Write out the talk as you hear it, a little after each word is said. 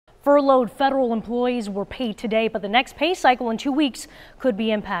Furloughed federal employees were paid today, but the next pay cycle in 2 weeks could be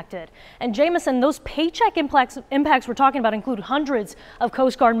impacted. And Jameson, those paycheck impacts we're talking about include hundreds of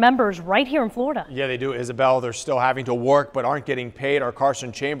Coast Guard members right here in Florida. Yeah, they do, Isabel. They're still having to work but aren't getting paid. Our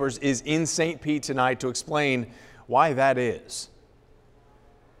Carson Chambers is in St. Pete tonight to explain why that is.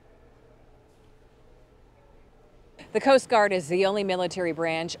 The Coast Guard is the only military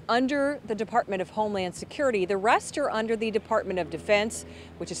branch under the Department of Homeland Security. The rest are under the Department of Defense,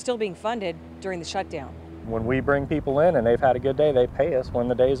 which is still being funded during the shutdown. When we bring people in and they've had a good day, they pay us when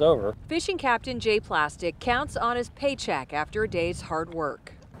the day's over. Fishing Captain Jay Plastic counts on his paycheck after a day's hard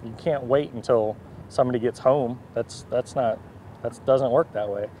work. You can't wait until somebody gets home. That doesn't work that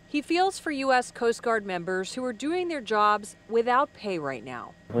way. He feels for U.S. Coast Guard members who are doing their jobs without pay right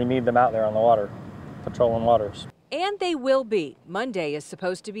now. We need them out there on the water, patrolling waters. And they will be. Monday is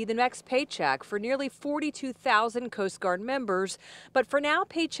supposed to be the next paycheck for nearly 42,000 Coast Guard members. But for now,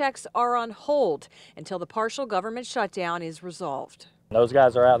 paychecks are on hold until the partial government shutdown is resolved. Those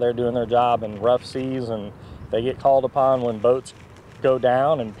guys are out there doing their job in rough seas, and they get called upon when boats go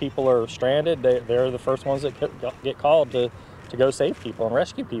down and people are stranded. They're the first ones that get called to go save people and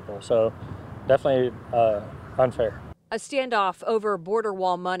rescue people. So definitely unfair. A standoff over border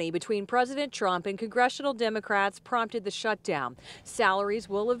wall money between President Trump and congressional Democrats prompted the shutdown. Salaries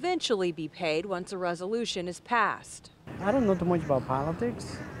will eventually be paid once a resolution is passed. I don't know too much about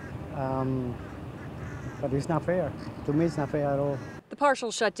politics, but it's not fair. To me, it's not fair at all. The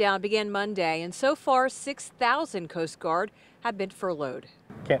partial shutdown began Monday, and so far 6,000 Coast Guard have been furloughed.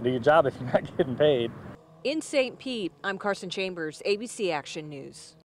 Can't do your job if you're not getting paid. In St. Pete, I'm Carson Chambers, ABC Action News.